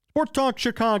Sports Talk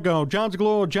Chicago, John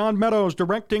Zaghloul, John Meadows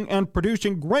directing and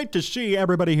producing. Great to see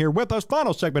everybody here with us.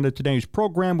 Final segment of today's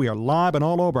program. We are live and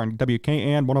all over on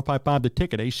WKN 105.5 The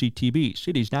Ticket, ACTV,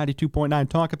 Cities 92.9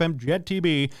 Talk FM, Jet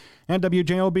TV, and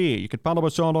WJOB. You can follow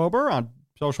us all over on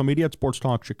social media at Sports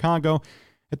Talk Chicago.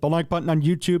 Hit the like button on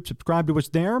YouTube, subscribe to us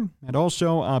there, and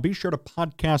also be sure to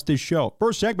podcast this show.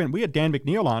 First segment, we had Dan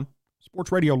McNeil on,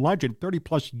 sports radio legend,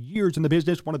 30-plus years in the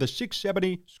business, one of the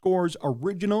 670 Scores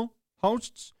original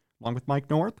hosts, along with Mike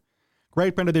North.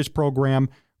 Great friend of this program.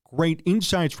 Great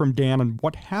insights from Dan on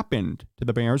what happened to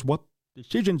the Bears, what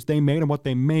decisions they made, and what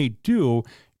they may do.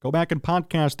 Go back and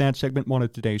podcast that segment one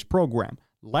of today's program.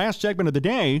 Last segment of the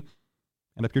day,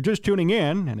 and if you're just tuning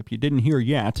in, and if you didn't hear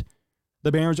yet,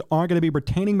 the Bears are going to be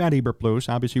retaining Matt Eberflus.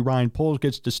 Obviously, Ryan Poles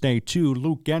gets to stay too.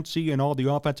 Luke Getsy and all the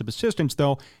offensive assistants,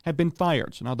 though, have been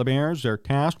fired. So now the Bears are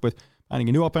tasked with finding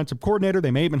a new offensive coordinator. They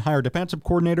may even hire a defensive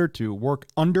coordinator to work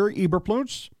under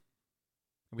Eberflus.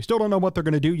 We still don't know what they're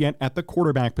going to do yet at the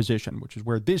quarterback position, which is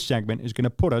where this segment is going to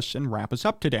put us and wrap us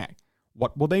up today.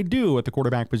 What will they do at the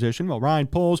quarterback position? Well, Ryan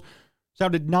Poles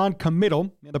sounded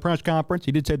non-committal in the press conference.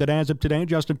 He did say that as of today,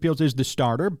 Justin Fields is the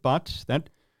starter, but that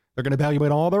they're going to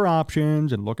evaluate all their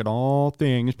options and look at all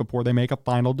things before they make a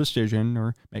final decision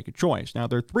or make a choice. Now,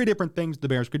 there are three different things the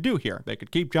Bears could do here. They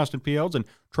could keep Justin Fields and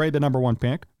trade the number one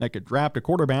pick. They could draft a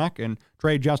quarterback and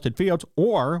trade Justin Fields.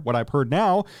 Or, what I've heard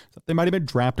now, is that they might even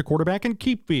draft a quarterback and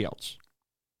keep Fields.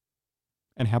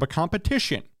 And have a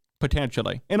competition,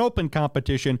 potentially. An open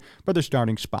competition for the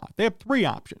starting spot. They have three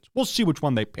options. We'll see which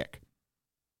one they pick.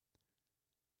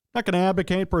 Not going to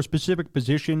advocate for a specific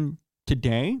position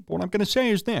today, but what I'm going to say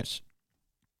is this.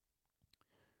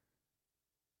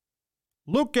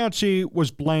 Luke Getsy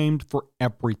was blamed for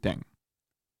everything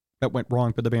that went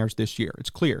wrong for the Bears this year.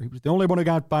 It's clear. He was the only one who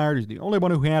got fired. He's the only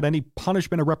one who had any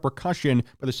punishment or repercussion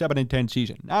for the 7-10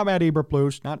 season. Not Matt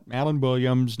Eberflus, not Alan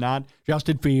Williams, not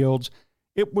Justin Fields.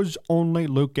 It was only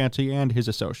Luke Getsy and his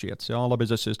associates, all of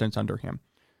his assistants under him.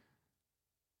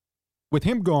 With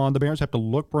him gone, the Bears have to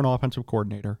look for an offensive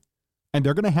coordinator. And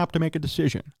they're going to have to make a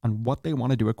decision on what they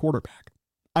want to do at quarterback.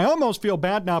 I almost feel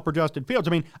bad now for Justin Fields.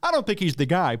 I mean, I don't think he's the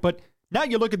guy, but now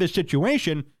you look at this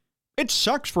situation, it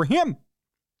sucks for him.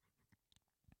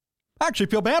 I actually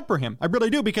feel bad for him. I really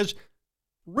do, because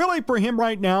really for him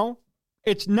right now,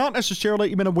 it's not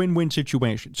necessarily even a win-win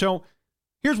situation. So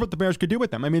here's what the Bears could do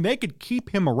with him. I mean, they could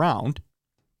keep him around,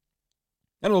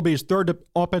 and it'll be his third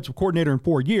offensive coordinator in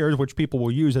 4 years, which people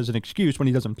will use as an excuse when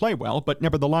he doesn't play well. But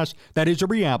nevertheless, that is a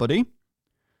reality.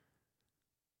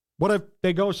 What if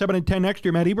they go 7-10 next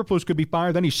year? Matt Eberflus could be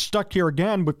fired. Then he's stuck here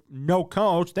again with no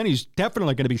coach. Then he's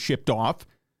definitely going to be shipped off.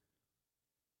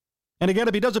 And again,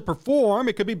 if he doesn't perform,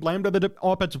 it could be blamed on the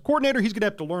offensive coordinator. He's going to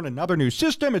have to learn another new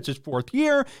system. It's his 4th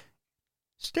year.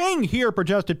 Staying here for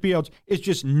Justin Fields is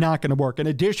just not going to work. In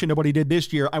addition to what he did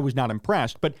this year, I was not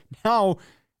impressed. But now,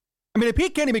 I mean, if he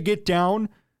can't even get down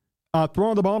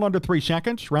throwing the ball under 3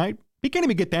 seconds, right? He can't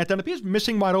even get that done. If he's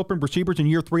missing wide open receivers in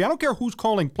year 3, I don't care who's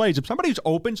calling plays. If somebody's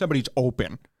open, somebody's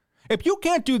open. If you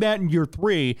can't do that in year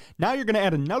 3, now you're going to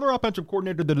add another offensive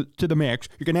coordinator to the mix.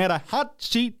 You're going to add a hot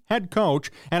seat head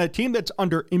coach and a team that's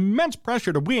under immense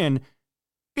pressure to win.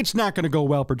 It's not going to go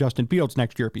well for Justin Fields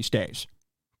next year if he stays.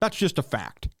 That's just a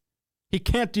fact. He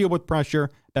can't deal with pressure.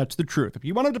 That's the truth. If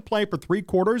you want him to play for 3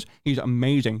 quarters, he's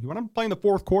amazing. You want him to play in the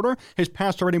 4th quarter, his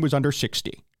passer rating was under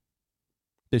 60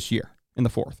 this year in the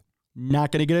 4th.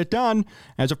 Not going to get it done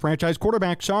as a franchise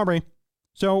quarterback. Sorry.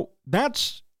 So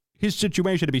that's his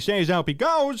situation. If he stays out, if he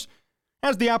goes,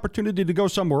 has the opportunity to go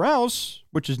somewhere else,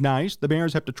 which is nice. The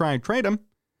Bears have to try and trade him.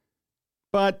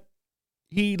 But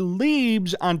he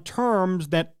leaves on terms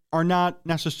that are not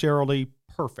necessarily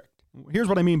perfect. Here's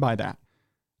what I mean by that.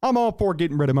 I'm all for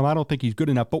getting rid of him. I don't think he's good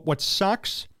enough. But what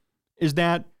sucks is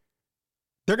that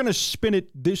they're going to spin it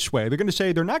this way. They're going to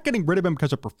say they're not getting rid of him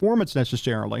because of performance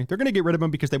necessarily. They're going to get rid of him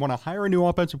because they want to hire a new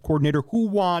offensive coordinator who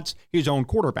wants his own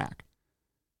quarterback.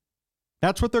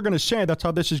 That's what they're going to say. That's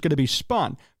how this is going to be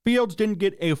spun. Fields didn't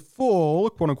get a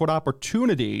full, quote-unquote,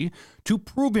 opportunity to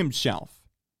prove himself.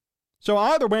 So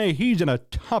either way, he's in a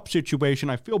tough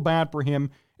situation. I feel bad for him.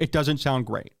 It doesn't sound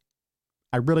great.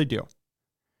 I really do.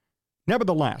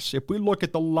 Nevertheless, if we look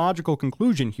at the logical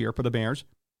conclusion here for the Bears,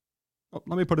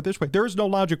 let me put it this way. There is no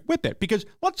logic with it because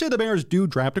let's say the Bears do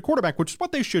draft a quarterback, which is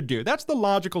what they should do. That's the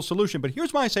logical solution. But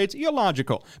here's why I say it's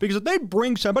illogical. Because if they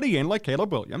bring somebody in like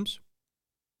Caleb Williams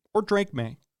or Drake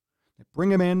May, they bring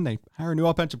him in, they hire a new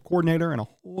offensive coordinator and a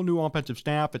whole new offensive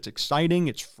staff. It's exciting.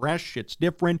 It's fresh. It's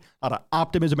different. A lot of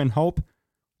optimism and hope.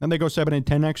 Then they go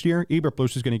 7-10 next year.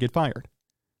 Eberflus is going to get fired.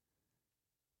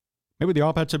 Maybe the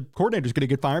offensive coordinator is going to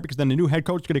get fired because then the new head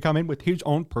coach is going to come in with his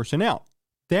own personnel.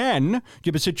 then you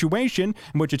have a situation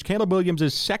in which it's Caleb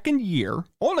Williams' second year,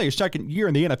 only his second year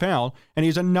in the NFL, and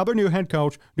he's another new head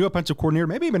coach, new offensive coordinator,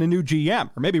 maybe even a new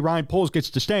GM, or maybe Ryan Poles gets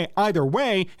to stay. Either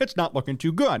way, it's not looking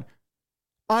too good.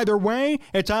 Either way,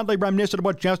 it's oddly reminiscent of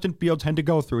what Justin Fields had to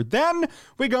go through. Then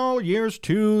we go years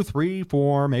 2, 3,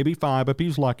 4, maybe 5 if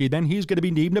he's lucky. Then he's going to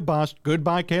be deemed a bust.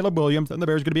 Goodbye, Caleb Williams. Then the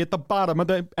Bears are going to be at the bottom of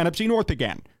the NFC North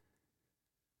again.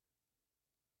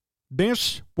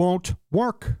 This won't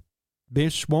work.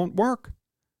 This won't work.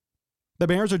 The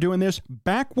Bears are doing this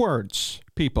backwards,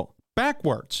 people.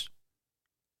 Backwards.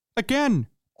 Again,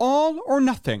 all or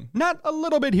nothing. Not a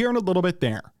little bit here and a little bit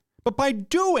there. But by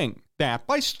doing that,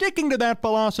 by sticking to that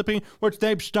philosophy, which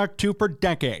they've stuck to for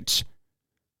decades,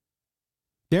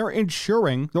 they're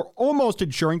almost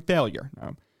ensuring failure.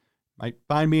 Now, might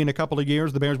find me in a couple of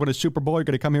years, the Bears win a Super Bowl, you're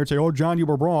going to come here and say, oh, John, you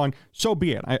were wrong. So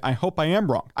be it. I hope I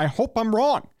am wrong. I hope I'm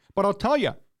wrong. But I'll tell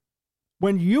you,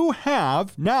 when you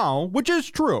have now, which is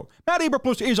true, Matt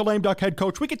Eberflus is a lame duck head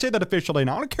coach. We can say that officially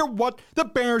now. I don't care what the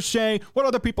Bears say, what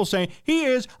other people say. He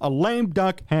is a lame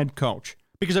duck head coach.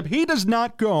 Because if he does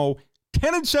not go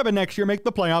 10-7 next year, make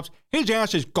the playoffs, his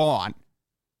ass is gone.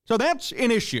 So that's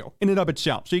an issue in and of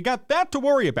itself. So you got that to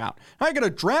worry about. Now you're going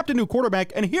to draft a new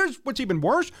quarterback, and here's what's even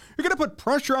worse. You're going to put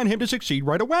pressure on him to succeed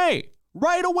right away.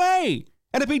 Right away.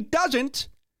 And if he doesn't,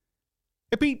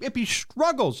 if he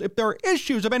struggles, if there are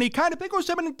issues of any kind, if they go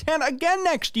 7-10 again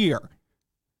next year,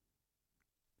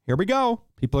 here we go.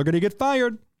 People are going to get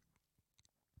fired.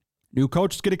 New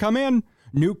coach is going to come in.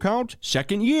 New coach,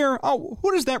 second year. Oh,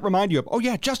 who does that remind you of? Oh,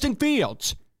 yeah, Justin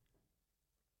Fields.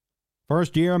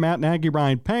 First year, Matt Nagy,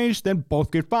 Ryan Pace, then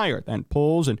both get fired. Then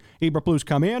Poles and Eberflus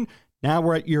come in. Now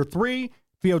we're at year 3.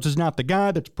 Fields is not the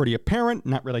guy. That's pretty apparent,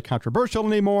 not really controversial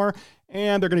anymore,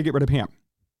 and they're going to get rid of him.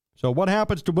 So what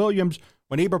happens to Williams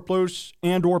when Eberflus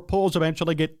and or Poles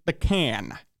eventually get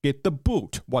the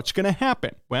boot? What's going to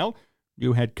happen? Well,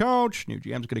 new head coach, new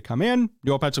GM is going to come in,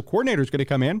 new offensive coordinator is going to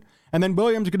come in, and then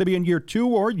Williams is going to be in year 2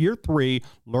 or year 3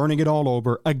 learning it all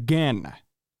over again.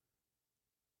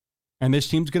 And this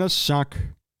team's going to suck,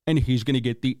 and he's going to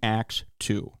get the axe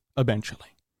too, eventually.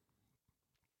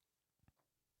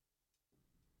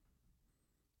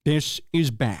 This is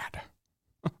bad.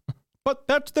 But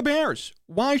that's the Bears.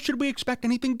 Why should we expect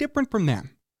anything different from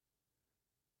them?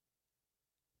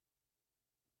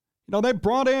 You know, they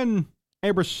brought in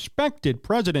a respected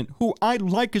president who I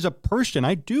like as a person.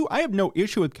 I have no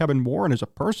issue with Kevin Warren as a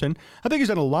person. I think he's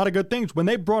done a lot of good things. When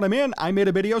they brought him in, I made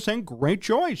a video saying, great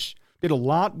choice. Did a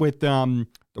lot with the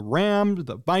Rams,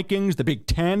 the Vikings, the Big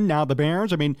Ten, now the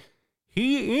Bears. I mean,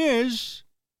 he is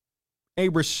a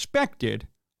respected,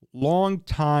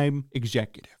 long-time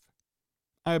executive.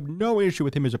 I have no issue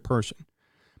with him as a person.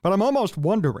 But I'm almost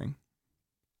wondering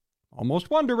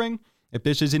if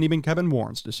this isn't even Kevin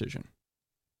Warren's decision.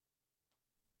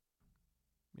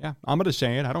 Yeah, I'm going to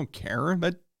say it. I don't care.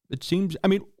 It seems, I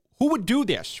mean, who would do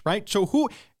this, right? So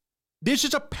this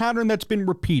is a pattern that's been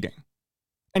repeating.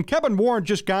 And Kevin Warren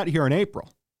just got here in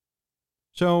April.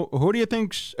 So who do you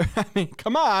think's, I mean,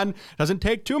 come on, doesn't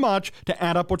take too much to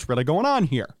add up what's really going on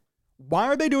here. Why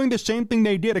are they doing the same thing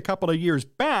they did a couple of years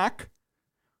back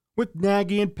with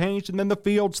Nagy and Pace and then the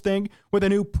Fields thing with a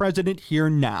new president here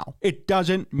now? It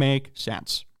doesn't make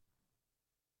sense.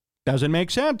 Doesn't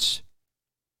make sense.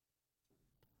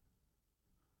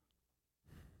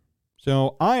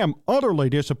 So I am utterly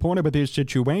disappointed with this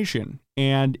situation.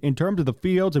 And in terms of the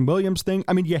Fields and Williams thing,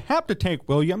 I mean, you have to take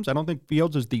Williams. I don't think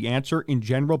Fields is the answer in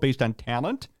general based on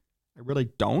talent. I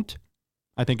really don't.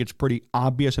 I think it's pretty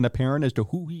obvious and apparent as to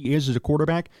who he is as a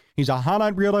quarterback. He's a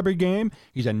highlight reel every game.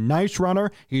 He's a nice runner.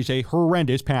 He's a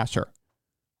horrendous passer.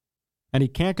 And he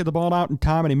can't get the ball out in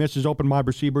time, and he misses open wide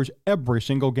receivers every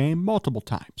single game, multiple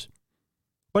times.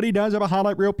 But he does have a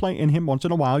highlight reel play in him once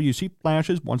in a while. You see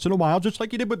flashes once in a while, just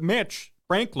like you did with Mitch.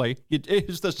 Frankly,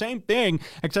 it's the same thing,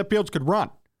 except Fields could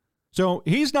run. So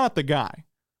he's not the guy.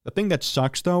 The thing that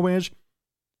sucks, though, is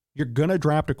you're going to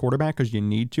draft a quarterback because you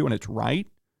need to, and it's right.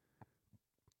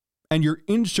 And you're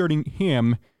inserting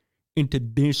him into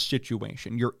this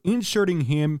situation. You're inserting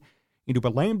him into a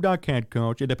lame duck head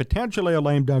coach, into potentially a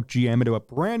lame duck GM, into a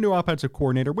brand new offensive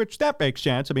coordinator, which that makes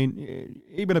sense. I mean,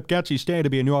 even if Getsy stayed to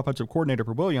be a new offensive coordinator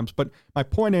for Williams. But my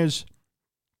point is,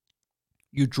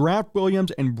 you draft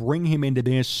Williams and bring him into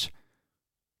this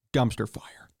dumpster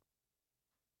fire.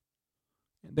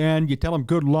 And then you tell him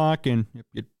good luck, and if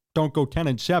you don't go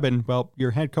 10-7, well,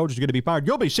 your head coach is going to be fired.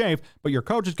 You'll be safe, but your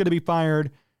coach is going to be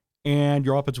fired, and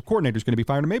your offensive coordinator is going to be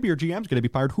fired, and maybe your GM is going to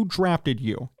be fired. Who drafted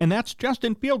you? And that's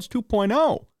Justin Fields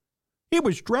 2.0. He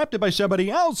was drafted by somebody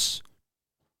else.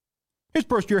 His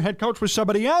first-year head coach was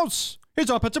somebody else. His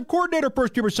offensive coordinator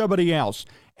first year was somebody else.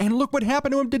 And look what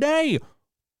happened to him today.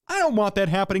 I don't want that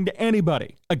happening to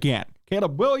anybody again.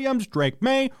 Caleb Williams, Drake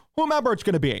May, whomever it's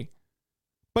going to be.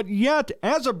 But yet,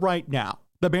 as of right now,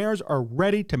 the Bears are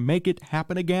ready to make it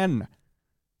happen again.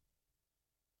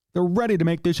 They're ready to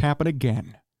make this happen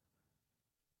again.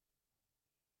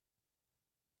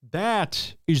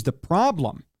 That is the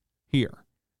problem here.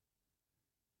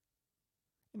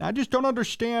 And I just don't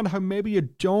understand how maybe you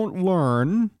don't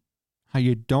learn,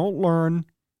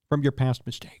 from your past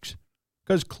mistakes.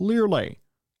 Because clearly,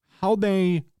 how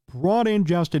they brought in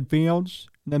Justin Fields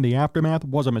and then the aftermath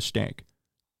was a mistake.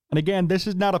 And again, this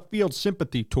is not a Fields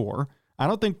sympathy tour. I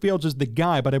don't think Fields is the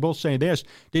guy, but I will say this.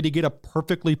 Did he get a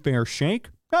perfectly fair shake?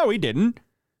 No, he didn't.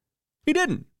 He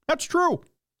didn't. That's true.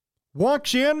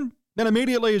 Walks in, then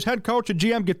immediately his head coach and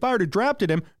GM get fired who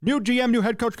drafted him. New GM, new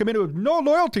head coach come in who have no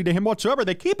loyalty to him whatsoever.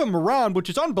 They keep him around, which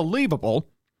is unbelievable.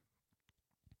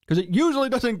 Because it usually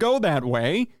doesn't go that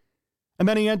way. And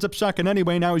then he ends up sucking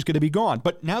anyway. Now he's going to be gone.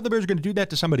 But now the Bears are going to do that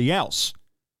to somebody else.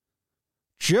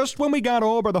 Just when we got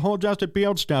over the whole Justin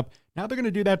Fields stuff, now they're going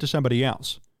to do that to somebody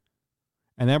else.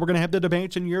 And then we're going to have the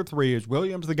debates in year 3. Is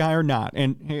Williams the guy or not?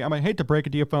 And hey, I hate to break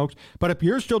it to you folks, but if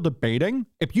you're still debating,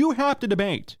 if you have to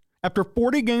debate after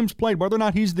 40 games played whether or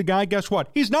not he's the guy, guess what?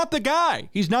 He's not the guy.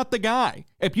 He's not the guy.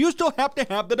 If you still have to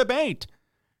have the debate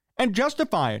and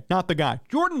justify it, not the guy.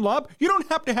 Jordan Love, you don't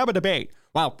have to have a debate.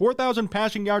 Wow, 4,000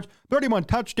 passing yards, 31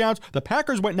 touchdowns. The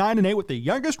Packers went 9-8 with the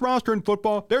youngest roster in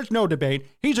football. There's no debate.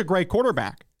 He's a great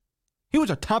quarterback. He was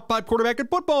a top 5 quarterback in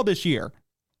football this year.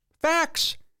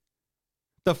 Facts.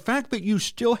 The fact that you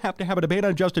still have to have a debate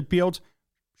on Justin Fields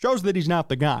shows that he's not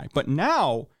the guy. But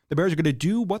now the Bears are going to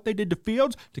do what they did to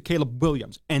Fields to Caleb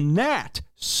Williams. And that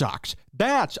sucks.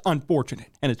 That's unfortunate.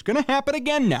 And it's going to happen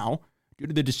again now due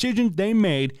to the decisions they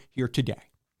made here today.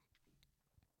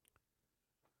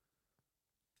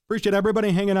 Appreciate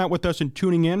everybody hanging out with us and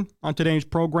tuning in on today's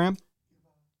program.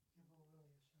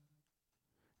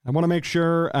 I want to make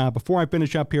sure, before I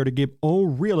finish up here, to give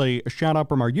Really a shout-out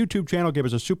from our YouTube channel. Give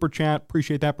us a super chat.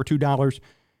 Appreciate that for $2. He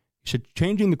said,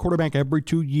 changing the quarterback every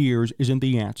 2 years isn't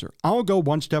the answer. I'll go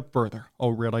one step further.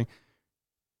 Really?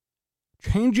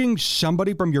 Changing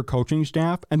somebody from your coaching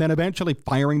staff and then eventually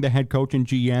firing the head coach and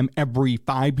GM every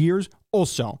 5 years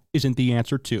also isn't the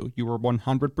answer, too. You were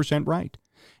 100% right.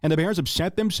 And the Bears have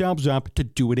set themselves up to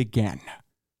do it again.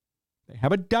 They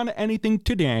haven't done anything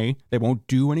today. They won't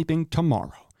do anything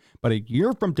tomorrow. But a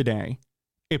year from today,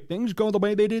 if things go the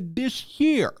way they did this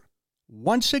year,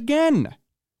 once again,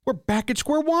 we're back at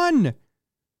square one.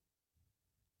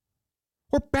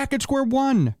 We're back at square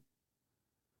one.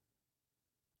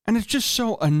 And it's just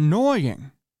so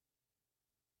annoying.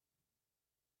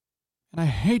 And I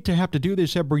hate to have to do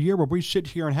this every year where we sit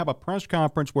here and have a press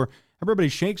conference where everybody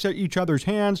shakes at each other's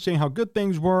hands, saying how good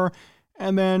things were,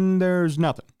 and then there's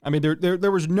nothing. I mean,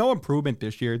 there was no improvement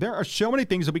this year. There are so many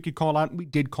things that we could call out, and we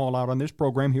did call out on this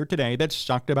program here today that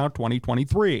sucked about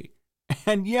 2023.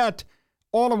 And yet,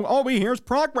 all we hear is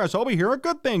progress. All we hear are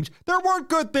good things. There weren't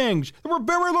good things. There were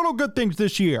very little good things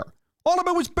this year. All of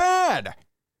it was bad.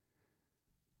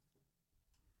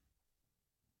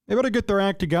 They better get their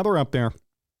act together up there.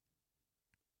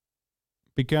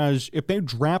 Because if they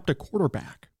draft a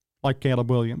quarterback like Caleb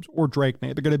Williams or Drake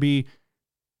May, they're going to be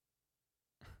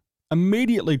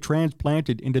immediately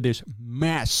transplanted into this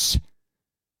mess.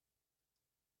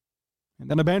 And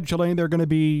then eventually they're going to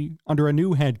be under a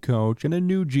new head coach and a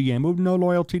new GM with no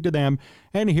loyalty to them.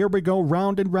 And here we go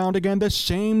round and round again, the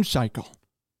same cycle.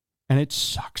 And it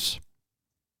sucks.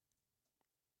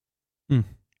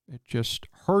 It just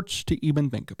hurts to even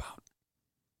think about.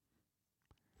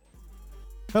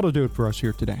 That'll do it for us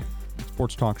here today at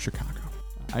Sports Talk Chicago.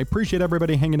 I appreciate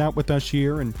everybody hanging out with us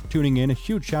here and tuning in. A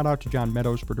huge shout out to John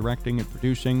Meadows for directing and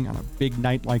producing on a big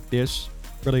night like this.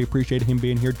 Really appreciate him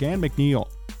being here. Dan McNeil.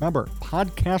 Remember,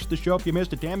 podcast the show if you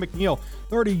missed it. Dan McNeil,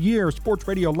 30-year sports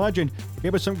radio legend,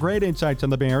 gave us some great insights on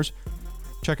the Bears.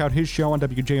 Check out his show on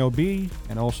WJOB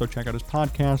and also check out his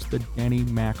podcast, the Danny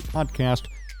Mac Podcast,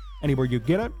 anywhere you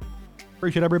get it.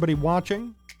 Appreciate everybody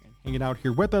watching and hanging out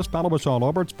here with us. Follow us all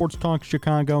over at Sports Talk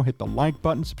Chicago. Hit the like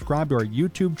button. Subscribe to our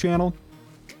YouTube channel.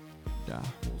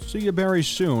 We'll see you very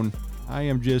soon. I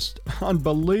am just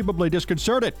unbelievably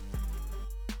disconcerted.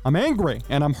 I'm angry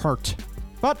and I'm hurt.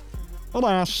 But,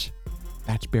 alas,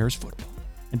 that's Bears football.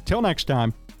 Until next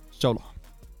time, so long.